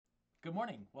Good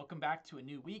morning. Welcome back to a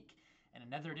new week and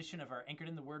another edition of our Anchored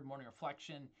in the Word morning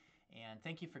reflection. And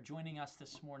thank you for joining us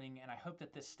this morning. And I hope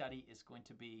that this study is going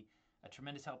to be a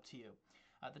tremendous help to you.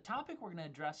 The topic we're going to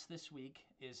address this week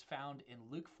is found in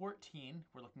Luke 14.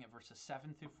 We're looking at verses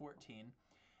 7 through 14.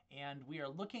 And we are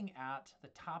looking at the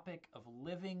topic of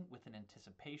living with an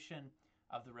anticipation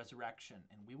of the resurrection.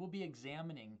 And we will be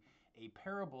examining a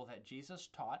parable that Jesus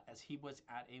taught as he was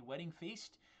at a wedding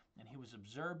feast and he was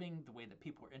observing the way that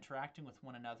people were interacting with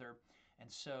one another.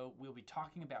 And so we'll be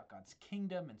talking about God's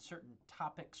kingdom and certain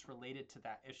topics related to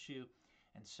that issue.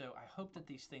 And so I hope that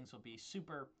these things will be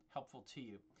super helpful to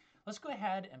you. Let's go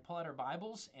ahead and pull out our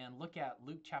Bibles and look at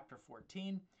Luke chapter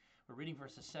 14. We're reading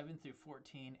verses 7 through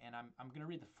 14, and I'm going to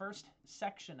read the first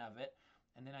section of it,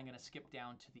 and then I'm going to skip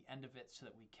down to the end of it so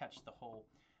that we catch the whole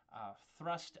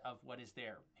thrust of what is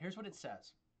there. Here's what it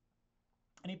says.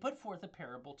 And he put forth a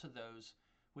parable to those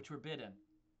which were bidden,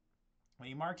 when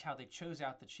he marked how they chose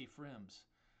out the chief rooms,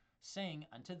 saying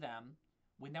unto them,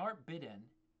 When thou art bidden,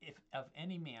 if of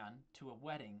any man to a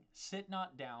wedding, sit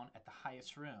not down at the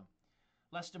highest room,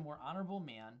 lest a more honorable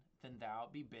man than thou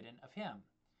be bidden of him.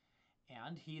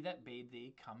 And he that bade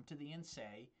thee come to thee and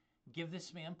say, Give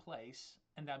this man place,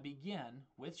 and thou begin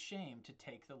with shame to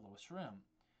take the lowest room.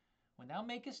 When thou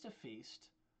makest a feast,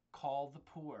 call the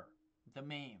poor, the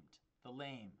maimed, the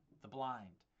lame, the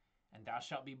blind, and thou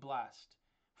shalt be blessed,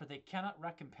 for they cannot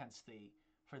recompense thee,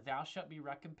 for thou shalt be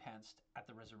recompensed at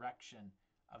the resurrection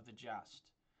of the just.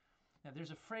 Now,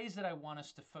 there's a phrase that I want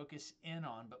us to focus in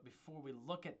on, but before we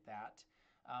look at that,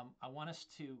 I want us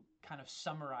to kind of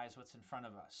summarize what's in front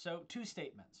of us. So, two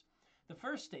statements. The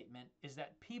first statement is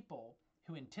that people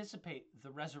who anticipate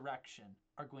the resurrection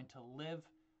are going to live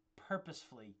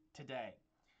purposefully today.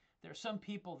 There are some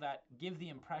people that give the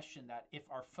impression that if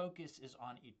our focus is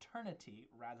on eternity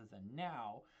rather than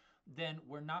now, then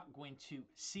we're not going to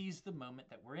seize the moment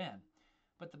that we're in.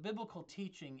 But the biblical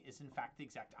teaching is in fact the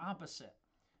exact opposite.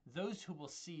 Those who will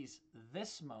seize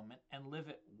this moment and live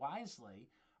it wisely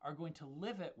are going to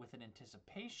live it with an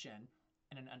anticipation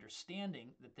and an understanding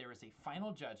that there is a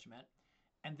final judgment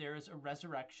and there is a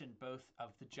resurrection both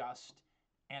of the just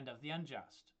and of the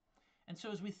unjust. And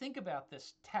so as we think about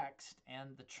this text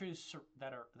and the truths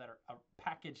that are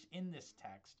packaged in this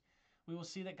text, we will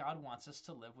see that God wants us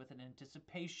to live with an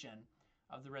anticipation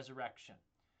of the resurrection.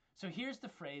 So here's the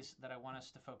phrase that I want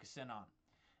us to focus in on.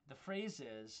 The phrase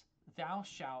is, Thou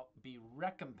shalt be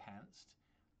recompensed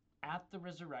at the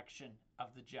resurrection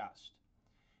of the just.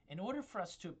 In order for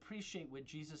us to appreciate what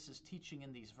Jesus is teaching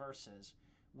in these verses,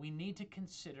 we need to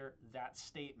consider that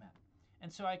statement.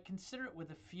 And so I consider it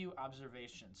with a few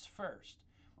observations. First,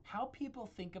 how people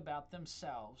think about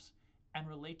themselves and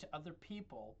relate to other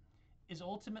people is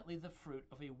ultimately the fruit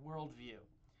of a worldview.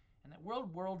 And that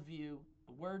word worldview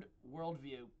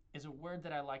is a word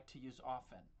that I like to use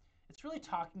often. It's really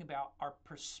talking about our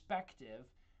perspective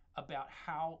about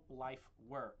how life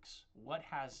works, what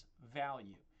has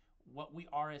value, what we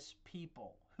are as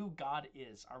people, who God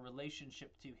is, our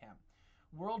relationship to him.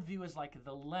 Worldview is like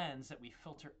the lens that we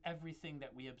filter everything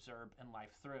that we observe in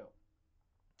life through.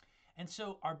 And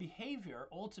so our behavior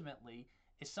ultimately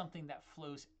is something that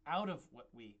flows out of what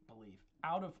we believe,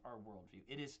 out of our worldview.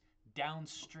 It is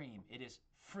downstream. It is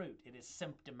fruit. It is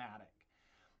symptomatic.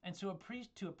 And so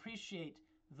to appreciate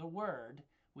the word,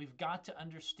 we've got to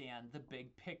understand the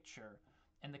big picture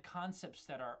and the concepts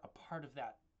that are a part of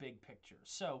that big picture.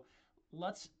 So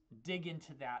let's dig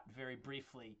into that very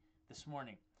briefly this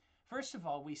morning. First of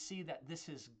all, we see that this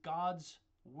is God's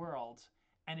world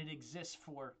and it exists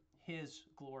for his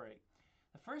glory.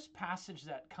 The first passage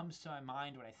that comes to my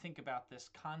mind when I think about this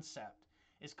concept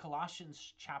is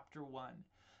Colossians chapter 1.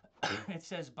 It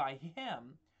says, By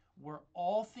him were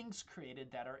all things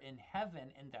created that are in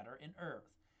heaven and that are in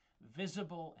earth,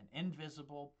 visible and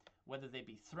invisible, whether they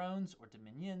be thrones or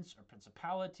dominions or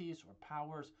principalities or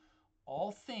powers.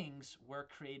 All things were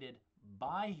created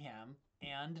by him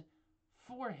and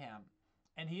for him.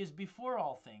 And he is before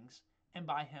all things, and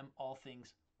by him all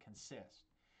things consist.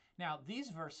 Now, these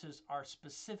verses are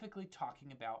specifically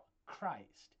talking about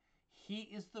Christ. He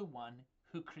is the one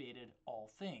who created all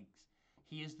things.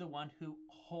 He is the one who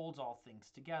holds all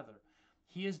things together.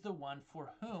 He is the one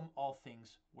for whom all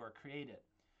things were created.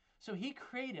 So he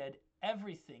created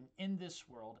everything in this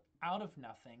world out of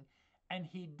nothing, and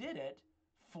he did it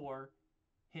for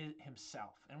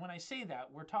himself. And when I say that,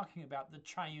 we're talking about the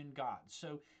triune God.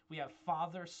 So we have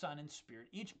Father, Son, and Spirit.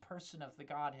 Each person of the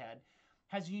Godhead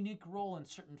has a unique role in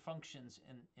certain functions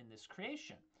in this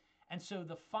creation. And so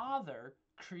the Father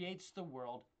creates the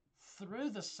world through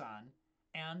the Son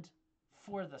and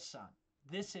for the Son.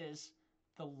 This is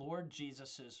the Lord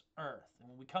Jesus's earth. And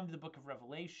when we come to the book of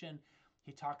Revelation,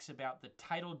 he talks about the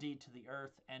title deed to the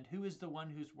earth, and who is the one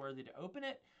who's worthy to open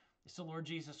it? It's the Lord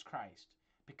Jesus Christ,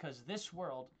 because this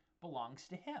world belongs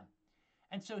to him.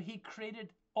 And so he created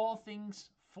all things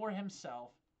for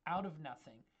himself out of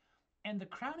nothing. And the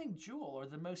crowning jewel, or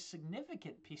the most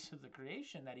significant piece of the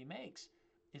creation that he makes,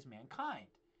 is mankind.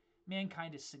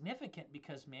 Mankind is significant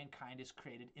because mankind is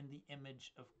created in the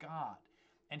image of God.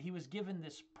 And he was given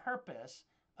this purpose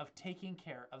of taking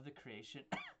care of the creation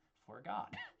for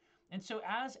God. And so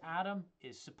as Adam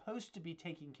is supposed to be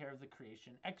taking care of the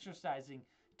creation, exercising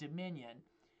dominion,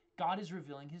 God is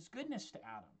revealing his goodness to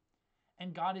Adam.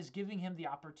 And God is giving him the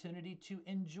opportunity to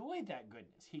enjoy that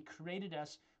goodness. He created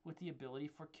us with the ability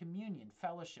for communion,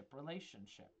 fellowship,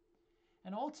 relationship.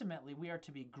 And ultimately, we are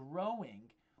to be growing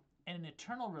in an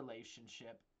eternal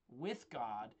relationship with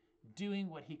God, doing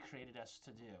what he created us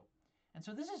to do. And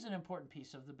so this is an important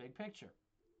piece of the big picture.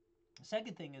 The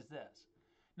second thing is this.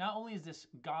 Not only is this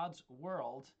God's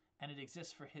world, and it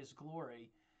exists for his glory,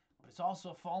 but it's also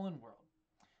a fallen world.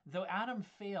 Though Adam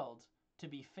failed to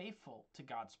be faithful to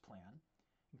God's plan,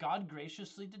 God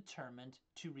graciously determined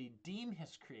to redeem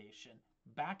his creation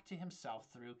back to himself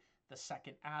through the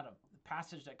second Adam. The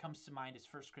passage that comes to mind is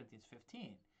 1 Corinthians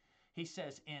 15. He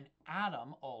says, in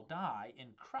Adam all die, in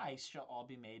Christ shall all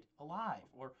be made alive.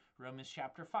 Or Romans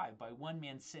chapter 5, by one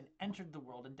man sin entered the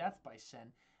world, and death by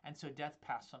sin, and so death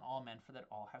passed on all men, for that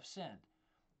all have sinned.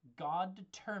 God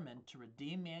determined to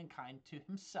redeem mankind to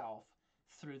himself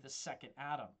through the second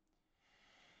Adam.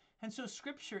 And so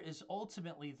Scripture is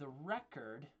ultimately the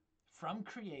record from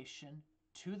creation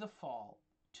to the fall,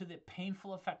 to the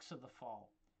painful effects of the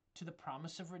fall, to the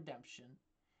promise of redemption,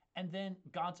 and then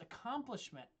God's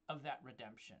accomplishment of that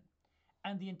redemption,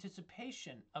 and the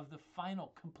anticipation of the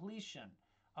final completion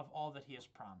of all that he has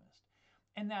promised.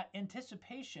 And that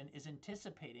anticipation is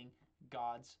anticipating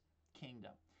God's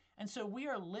kingdom. And so we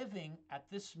are living at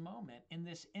this moment in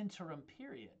this interim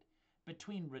period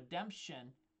between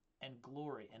redemption and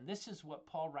glory. And this is what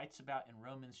Paul writes about in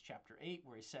Romans chapter 8,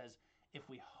 where he says, if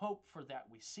we hope for that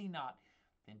we see not,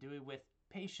 then do it with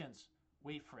patience,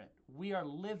 wait for it. We are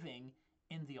living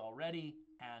in the already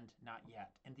and not yet,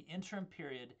 in the interim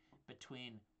period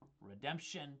between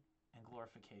redemption and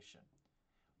glorification.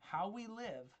 How we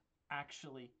live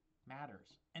actually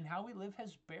matters, and how we live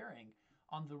has bearing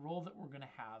on the role that we're going to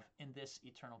have in this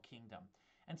eternal kingdom.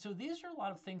 And so these are a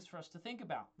lot of things for us to think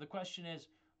about. The question is,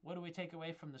 what do we take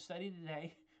away from the study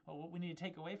today? Well, what we need to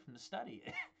take away from the study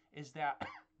is that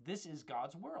this is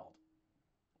God's world,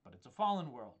 but it's a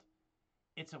fallen world.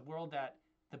 It's a world that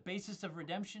the basis of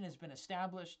redemption has been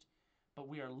established, but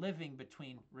we are living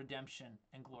between redemption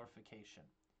and glorification.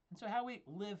 And so how we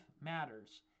live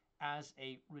matters as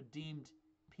a redeemed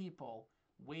people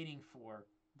waiting for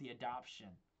the adoption,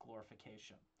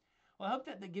 glorification. Well, I hope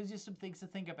that gives you some things to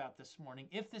think about this morning.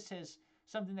 If this is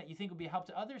something that you think will be a help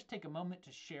to others, take a moment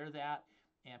to share that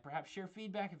and perhaps share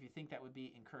feedback if you think that would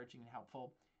be encouraging and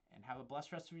helpful. And have a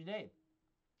blessed rest of your day.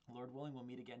 Lord willing, we'll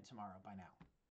meet again tomorrow. Bye now.